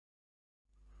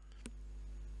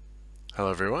Hello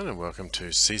everyone and welcome to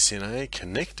CCNA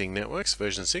Connecting Networks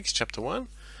version 6 chapter 1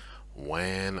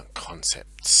 WAN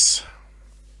Concepts.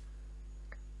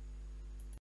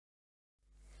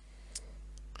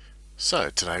 So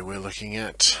today we're looking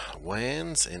at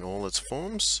WANs in all its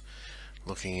forms,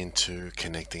 looking into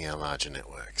connecting our larger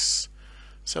networks.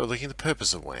 So we're looking at the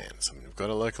purpose of WANs. We've got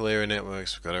our local area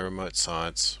networks, we've got our remote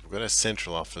sites, we've got our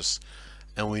central office,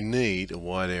 and we need a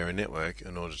wide area network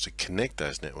in order to connect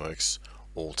those networks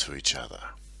all to each other.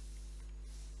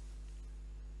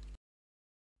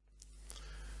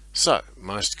 So,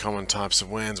 most common types of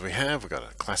WANs we have, we've got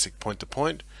a classic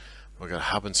point-to-point, we've got a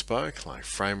hub and spoke like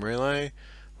frame relay,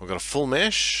 we've got a full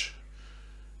mesh,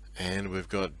 and we've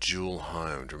got dual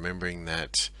homed, remembering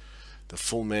that the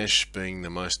full mesh being the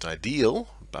most ideal,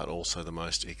 but also the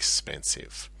most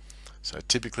expensive. So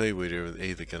typically we're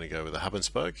either going to go with a hub and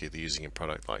spoke, either using a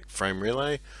product like frame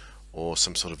relay or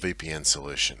some sort of VPN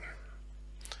solution.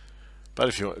 But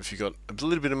if you've got a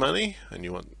little bit of money and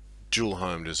you want dual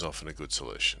homed, is often a good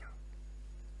solution.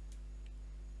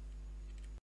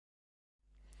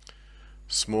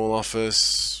 Small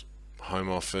office, home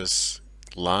office,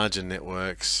 larger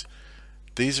networks,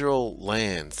 these are all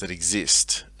LANs that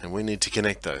exist and we need to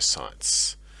connect those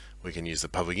sites. We can use the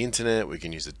public internet, we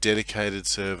can use a dedicated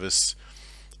service,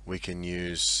 we can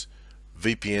use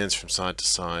VPNs from site to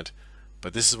site,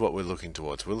 but this is what we're looking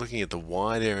towards. We're looking at the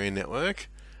wide area network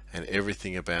and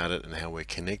everything about it and how we're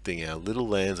connecting our little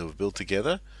LANs that we've built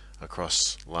together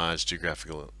across large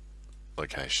geographical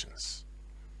locations.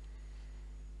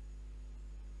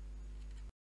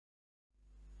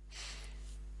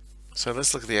 So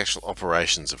let's look at the actual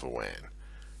operations of a WAN.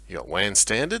 You've got WAN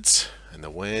standards, and the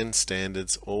WAN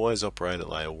standards always operate at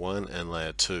layer 1 and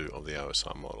layer 2 of the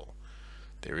OSI model.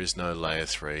 There is no layer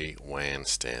 3 WAN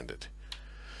standard.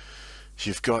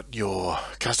 You've got your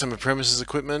customer premises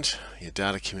equipment, your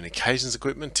data communications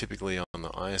equipment, typically on the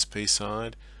ISP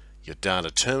side, your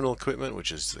data terminal equipment,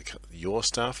 which is your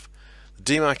stuff. The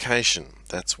demarcation,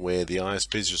 that's where the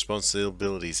ISP's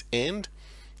responsibilities end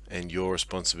and your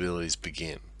responsibilities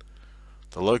begin.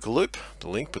 The local loop, the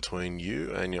link between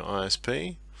you and your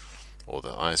ISP, or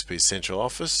the ISP's central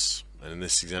office, and in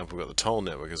this example we've got the toll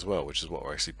network as well, which is what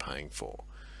we're actually paying for.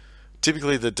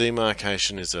 Typically the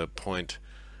demarcation is a point.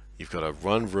 You've got a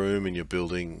run room in your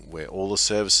building where all the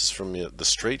services from the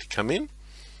street come in,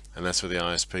 and that's where the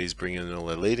ISPs bring in all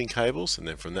their leading cables, and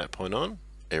then from that point on,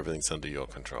 everything's under your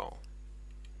control.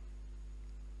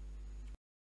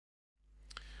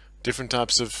 Different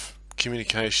types of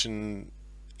communication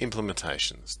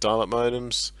implementations. Dial-up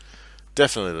modems,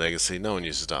 definitely legacy. No one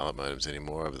uses dial-up modems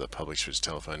anymore over the public switch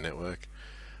telephone network.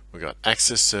 We've got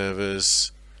access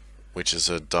servers, which is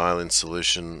a dial-in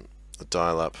solution, a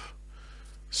dial-up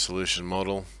solution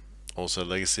model, also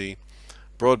legacy.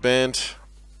 Broadband,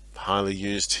 highly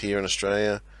used here in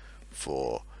Australia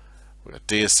for we've got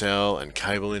DSL and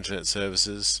cable internet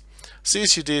services.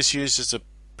 CSU DSU is just a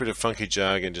bit of funky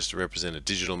jargon just to represent a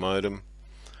digital modem.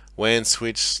 WAN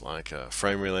switch like a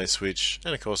frame relay switch,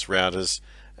 and of course routers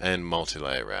and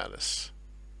multi-layer routers.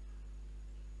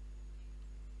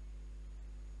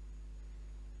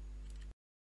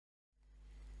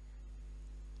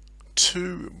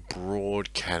 Two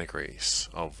broad categories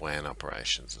of WAN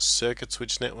operations: a circuit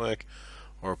switch network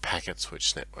or a packet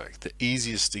switch network. The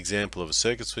easiest example of a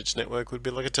circuit switch network would be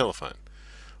like a telephone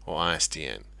or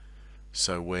ISDN.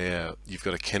 So where you've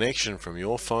got a connection from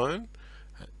your phone,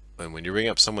 and when you ring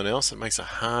up someone else, it makes a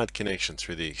hard connection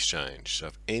through the exchange. So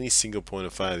if any single point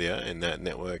of failure in that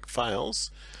network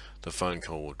fails, the phone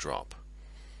call will drop.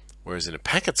 Whereas in a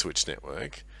packet switch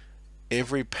network,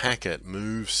 every packet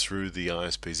moves through the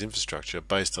ISP's infrastructure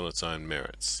based on its own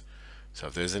merits. So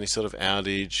if there's any sort of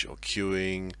outage or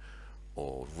queuing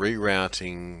or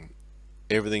rerouting,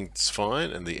 everything's fine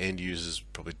and the end users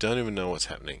probably don't even know what's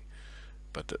happening.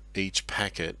 But each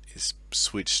packet is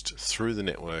switched through the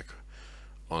network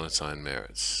on its own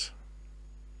merits.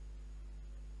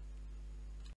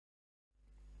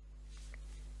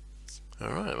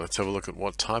 Alright, let's have a look at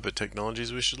what type of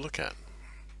technologies we should look at.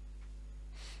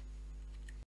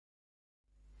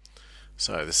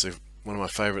 So this is one of my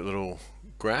favorite little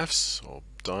graphs or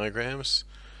diagrams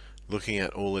looking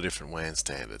at all the different WAN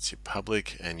standards, your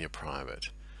public and your private.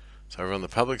 So over on the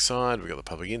public side, we've got the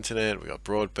public internet, we've got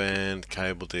broadband,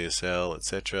 cable, DSL,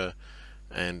 etc.,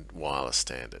 and wireless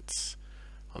standards.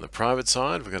 On the private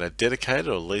side, we've got our dedicated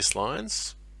or leased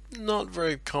lines. Not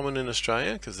very common in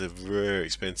Australia because they're very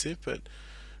expensive, but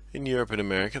in Europe and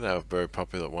America they were very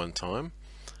popular at one time.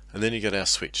 And then you got our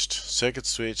switched, circuit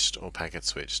switched or packet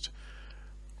switched.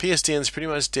 PSTN is pretty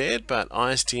much dead, but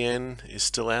ISDN is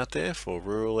still out there for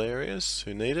rural areas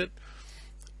who need it.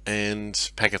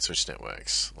 and packet switch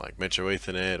networks like Metro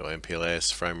Ethernet or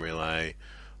Mpls, frame relay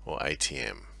or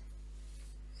ATM.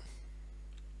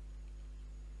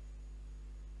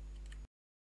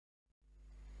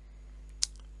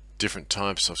 Different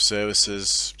types of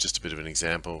services, just a bit of an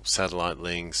example: satellite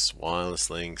links, wireless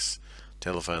links,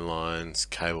 telephone lines,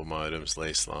 cable modems,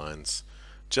 lease lines,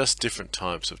 just different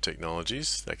types of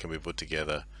technologies that can be put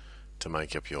together to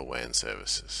make up your WAN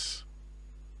services.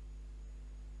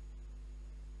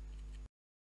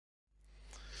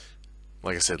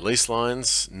 Like I said, lease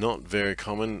lines, not very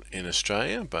common in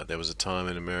Australia, but there was a time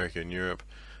in America and Europe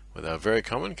where they were very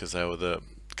common because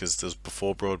this was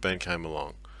before broadband came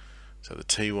along. So the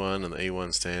T1 and the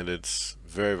E1 standards,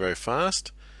 very, very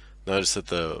fast. Notice that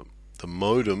the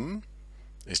modem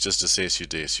is just a CSU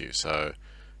DSU. So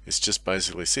it's just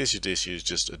basically CSU DSU is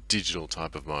just a digital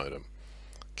type of modem,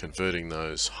 converting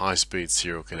those high-speed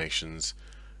serial connections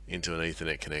into an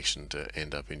Ethernet connection to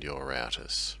end up into your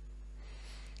routers.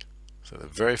 So they're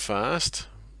very fast,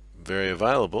 very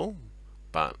available,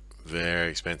 but very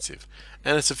expensive.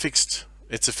 And it's a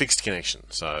fixed connection,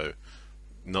 so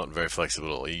not very flexible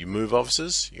at all. You move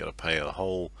offices, you got to pay a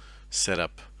whole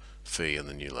setup fee in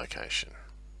the new location.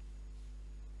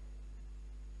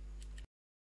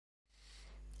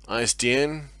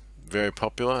 ISDN, very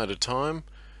popular at a time.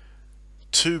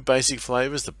 Two basic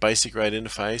flavors: the basic rate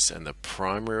interface and the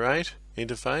primary rate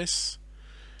interface.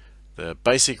 The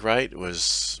basic rate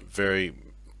was very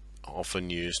often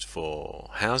used for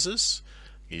houses.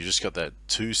 You just got that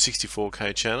two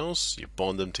 64K channels, you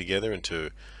bond them together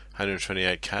into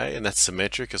 128K, and that's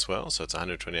symmetric as well, so it's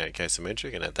 128K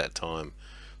symmetric, and at that time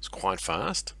it's quite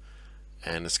fast.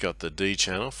 And it's got the D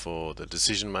channel for the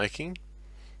decision making.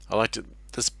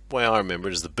 This way I remember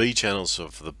it is the B channels are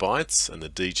for the bytes and the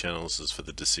D channels is for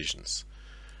the decisions.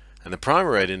 And the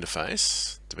primary rate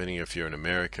interface, depending if you're in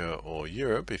America or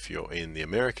Europe, if you're in the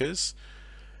Americas,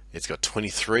 it's got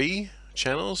 23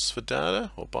 channels for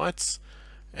data or bytes,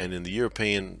 and in the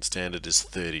European standard is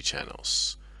 30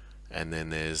 channels. And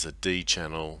then there's a D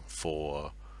channel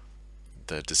for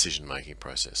the decision making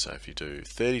process. So if you do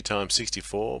 30 times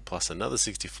 64 plus another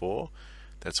 64,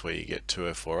 that's where you get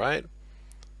 2048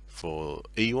 for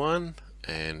E1,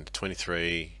 and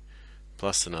 23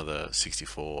 plus another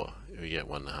 64, we get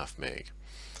 1.5 meg.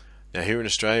 Now here in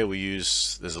Australia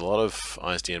there's a lot of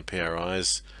ISDN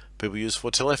PRIs people use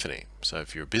for telephony. So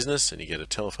if you're a business and you get a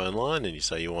telephone line and you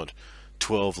say you want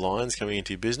 12 lines coming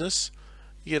into your business,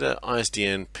 you get an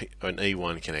ISDN or an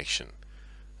E1 connection,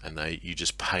 and you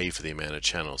just pay for the amount of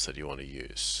channels that you want to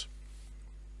use.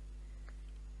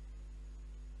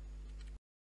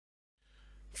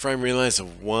 Frame relay is a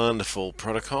wonderful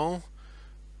protocol.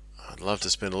 I'd love to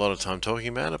spend a lot of time talking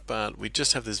about it, but we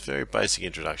just have this very basic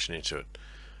introduction into it.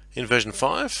 In version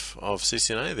 5 of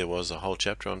CCNA there was a whole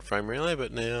chapter on frame relay,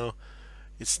 but now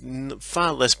it's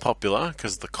far less popular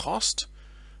because of the cost.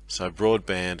 So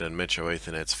broadband and Metro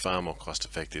Ethernet's far more cost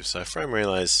effective, so frame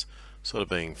relay's sort of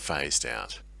being phased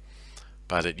out.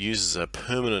 But it uses a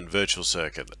permanent virtual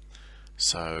circuit.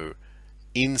 So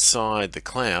inside the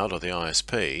cloud or the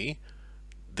ISP,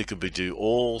 they could do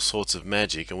all sorts of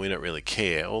magic and we don't really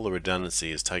care. All the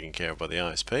redundancy is taken care of by the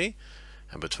ISP,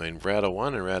 and between router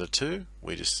 1 and router 2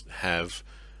 we just have,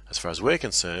 as far as we're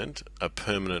concerned, a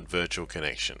permanent virtual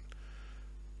connection.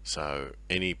 So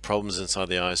any problems inside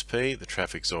the ISP, the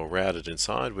traffic's all routed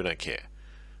inside, we don't care.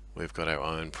 We've got our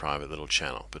own private little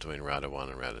channel between router 1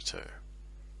 and router 2.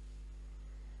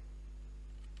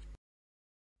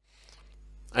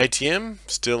 ATM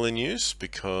still in use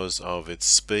because of its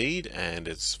speed and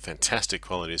its fantastic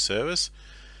quality of service,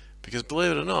 because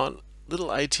believe it or not, little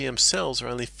ATM cells are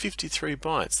only 53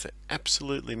 bytes. They're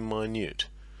absolutely minute.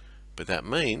 But that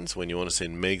means when you want to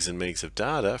send megs and megs of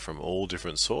data from all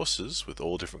different sources with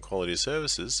all different quality of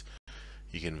services,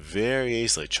 you can very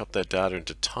easily chop that data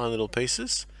into tiny little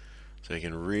pieces, so you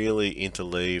can really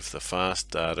interleave the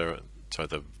fast data,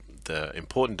 the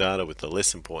important data with the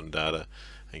less important data,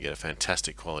 and get a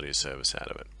fantastic quality of service out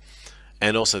of it.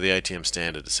 And also the ATM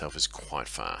standard itself is quite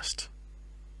fast.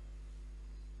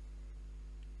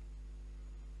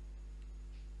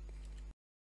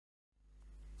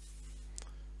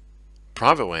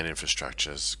 Private WAN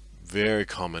infrastructure is very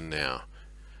common now,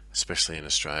 especially in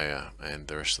Australia and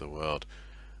the rest of the world.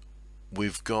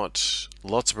 We've got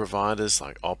lots of providers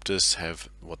like Optus have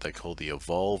what they call the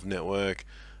Evolve network,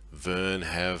 Vern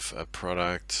have a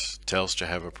product, Telstra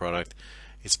have a product.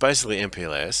 It's basically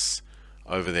Mpls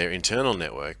over their internal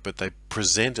network, but they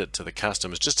present it to the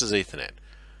customers just as Ethernet.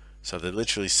 So they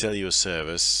literally sell you a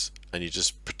service, and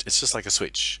it's just like a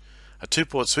switch, a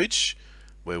 2-port switch,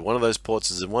 where one of those ports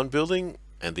is in one building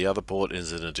and the other port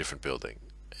is in a different building.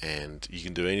 and you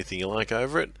can do anything you like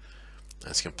over it.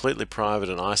 It's completely private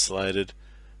and isolated,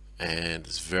 and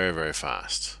it's very, very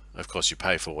fast. Of course, you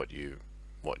pay for what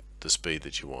the speed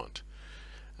that you want.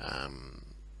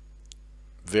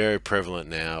 Very prevalent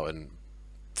now, and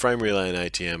frame relay and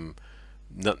ATM,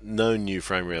 no new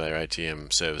frame relay or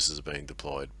ATM services are being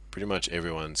deployed. Pretty much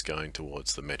everyone's going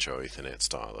towards the Metro Ethernet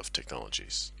style of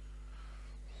technologies.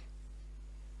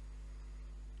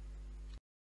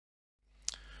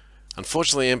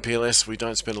 Unfortunately, Mpls we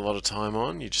don't spend a lot of time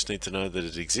on. You just need to know that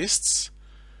it exists.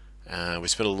 We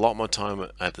spend a lot more time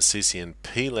at the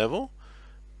CCNP level,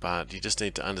 but you just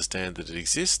need to understand that it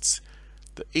exists.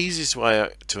 The easiest way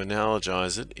to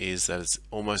analogize it is that it's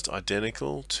almost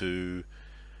identical to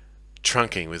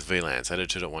trunking with VLANs,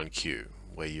 802.1q,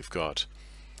 where you've got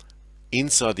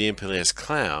inside the Mpls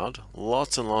cloud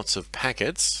lots and lots of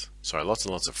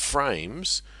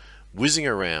frames whizzing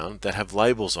around that have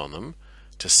labels on them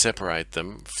to separate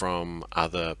them from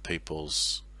other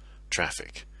people's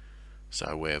traffic.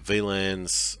 So where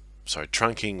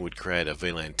trunking would create a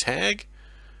VLAN tag,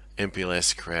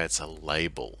 Mpls creates a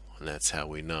label, and that's how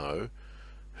we know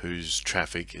whose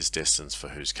traffic is destined for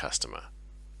whose customer.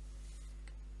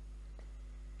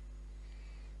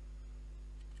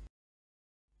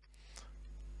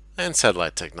 And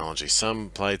satellite technology. Some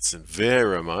plates are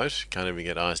very remote, can't even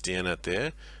get ISDN out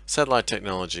there. Satellite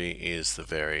technology is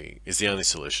the only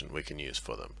solution we can use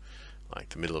for them, like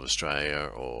the middle of Australia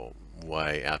or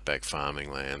way outback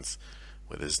farming lands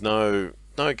where there's no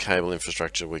cable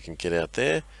infrastructure we can get out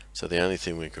there. So the only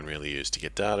thing we can really use to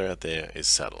get data out there is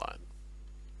satellite.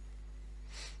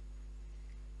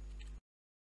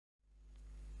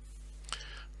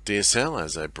 DSL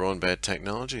as a broadband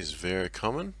technology is very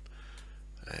common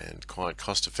and quite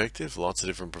cost effective. Lots of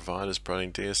different providers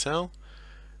providing DSL.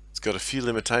 It's got a few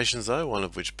limitations though, one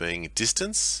of which being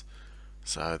distance.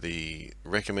 So the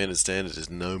recommended standard is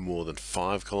no more than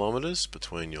 5 kilometers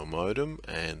between your modem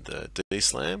and the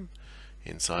DSLAM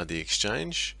inside the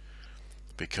exchange,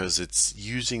 because it's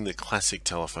using the classic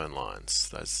telephone lines,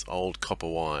 those old copper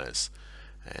wires.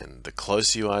 And the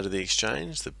closer you are to the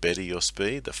exchange, the better your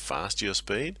speed, the faster your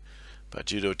speed. But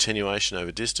due to attenuation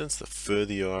over distance, the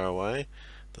further you are away,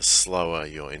 the slower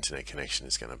your internet connection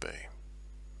is going to be.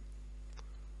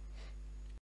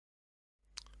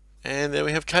 And there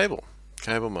we have cable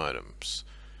modems.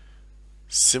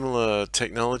 Similar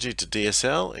technology to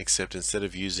DSL, except instead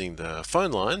of using the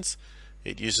phone lines,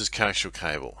 it uses coaxial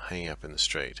cable hanging up in the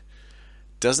street.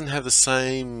 Doesn't have the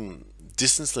same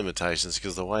distance limitations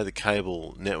because the way the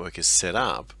cable network is set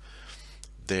up,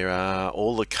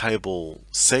 all the cable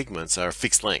segments are a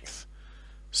fixed length.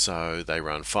 So they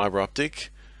run fiber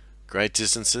optic, great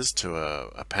distances to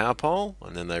a power pole,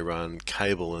 and then they run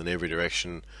cable in every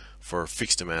direction for a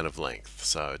fixed amount of length.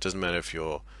 So it doesn't matter if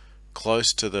you're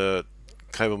close to the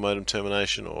cable modem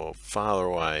termination or farther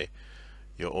away,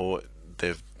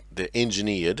 they're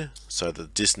engineered so the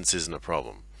distance isn't a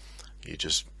problem. You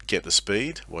just get the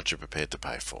speed, what you're prepared to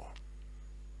pay for.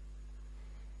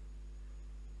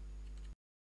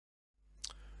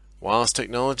 Wireless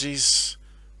technologies,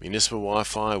 municipal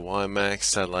Wi-Fi, WiMAX,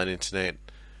 satellite internet,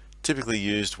 typically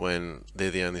used when they're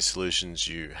the only solutions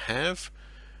you have.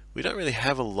 We don't really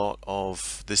have a lot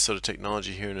of this sort of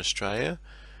technology here in Australia.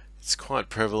 It's quite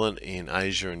prevalent in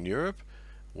Asia and Europe,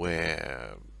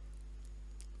 where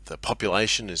the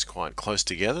population is quite close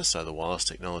together, so the wireless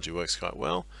technology works quite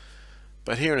well.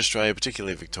 But here in Australia,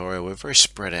 particularly Victoria, we're very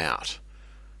spread out.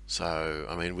 So,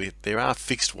 I mean, there are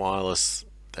fixed wireless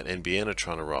that NBN are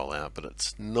trying to roll out, but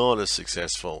it's not a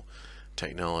successful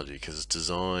technology because it's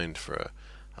designed for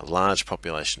a large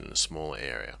population in a smaller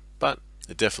area. But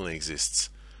it definitely exists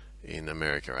in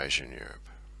America, Asia and Europe.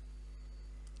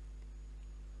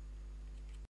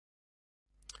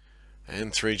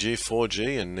 And 3G,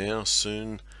 4G, and now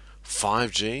soon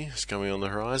 5G is coming on the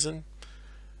horizon.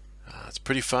 It's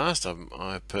pretty fast.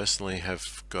 I personally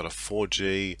have got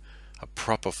a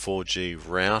proper 4G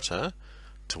router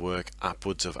to work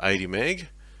upwards of 80 meg,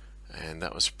 and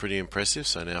that was pretty impressive.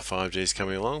 So now 5G is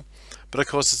coming along, but of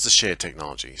course it's a shared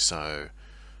technology. So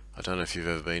I don't know if you've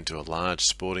ever been to a large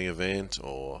sporting event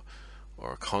or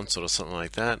a concert or something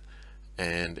like that,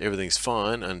 and everything's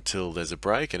fine until there's a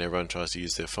break and everyone tries to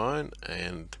use their phone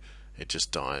and it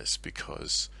just dies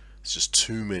because it's just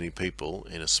too many people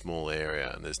in a small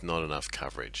area and there's not enough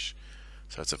coverage.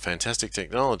 So it's a fantastic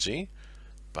technology,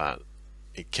 but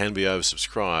it can be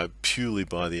oversubscribed purely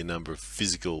by the number of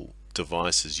physical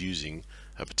devices using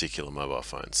a particular mobile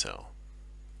phone cell.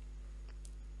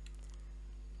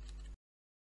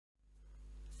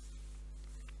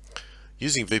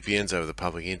 Using VPNs over the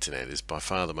public internet is by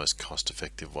far the most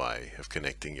cost-effective way of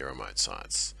connecting your remote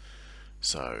sites.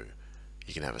 So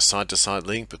you can have a site-to-site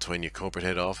link between your corporate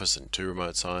head office and two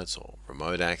remote sites, or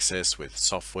remote access with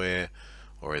software,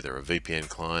 or either a VPN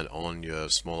client on your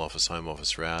small office, home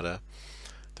office router.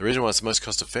 The reason why it's most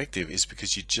cost-effective is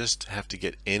because you just have to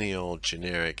get any old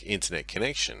generic internet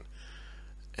connection,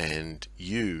 and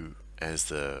you, as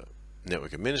the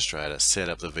network administrator, set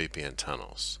up the VPN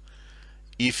tunnels.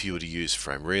 If you were to use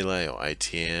Frame Relay or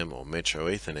ATM or Metro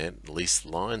Ethernet leased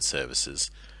line services,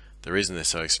 the reason they're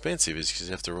so expensive is because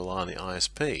you have to rely on the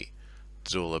ISP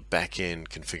to do all the back-end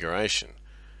configuration.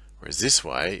 Whereas this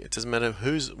way, it doesn't matter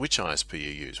which ISP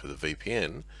you use. With a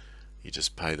VPN, you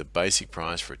just pay the basic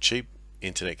price for a cheap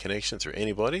internet connection through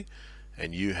anybody,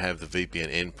 and you have the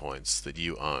VPN endpoints that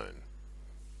you own.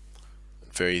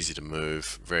 Very easy to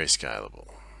move, very scalable.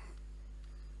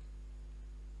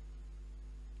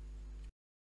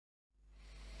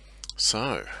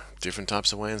 So, different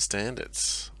types of WAN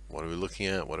standards. What are we looking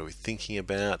at? What are we thinking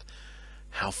about?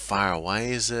 How far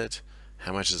away is it?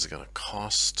 How much is it going to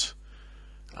cost?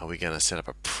 Are we going to set up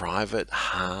a private,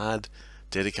 hard,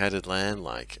 dedicated LAN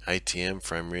like ATM,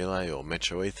 Frame Relay, or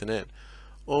Metro Ethernet?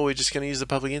 Or are we just going to use the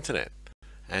public internet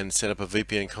and set up a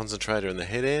VPN concentrator in the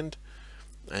head end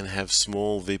and have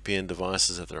small VPN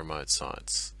devices at the remote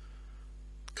sites?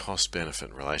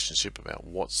 Cost-benefit relationship about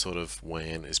what sort of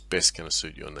WAN is best going to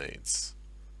suit your needs.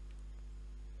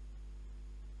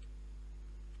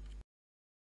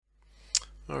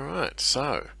 Alright,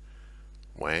 so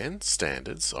WAN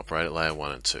standards operate at layer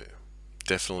 1 and 2.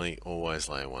 Definitely always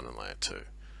layer 1 and layer 2.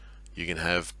 You can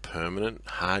have permanent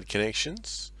hard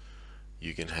connections.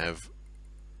 You can have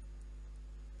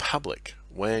public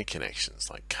WAN connections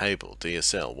like cable,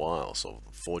 DSL, wireless, or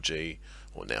 4G,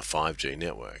 or now 5G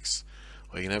networks.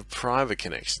 Or you can have private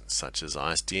connections such as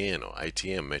ISDN or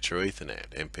ATM, Metro Ethernet,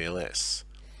 Mpls.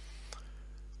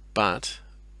 But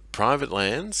private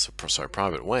WANs,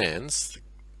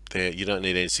 you don't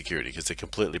need any security because they're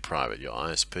completely private. Your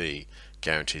ISP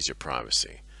guarantees your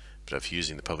privacy. But if you're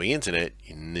using the public internet,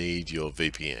 you need your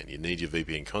VPN. You need your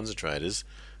VPN concentrators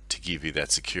to give you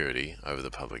that security over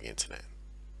the public internet.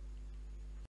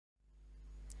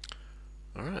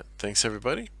 Alright, thanks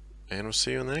everybody, and we'll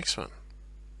see you on the next one.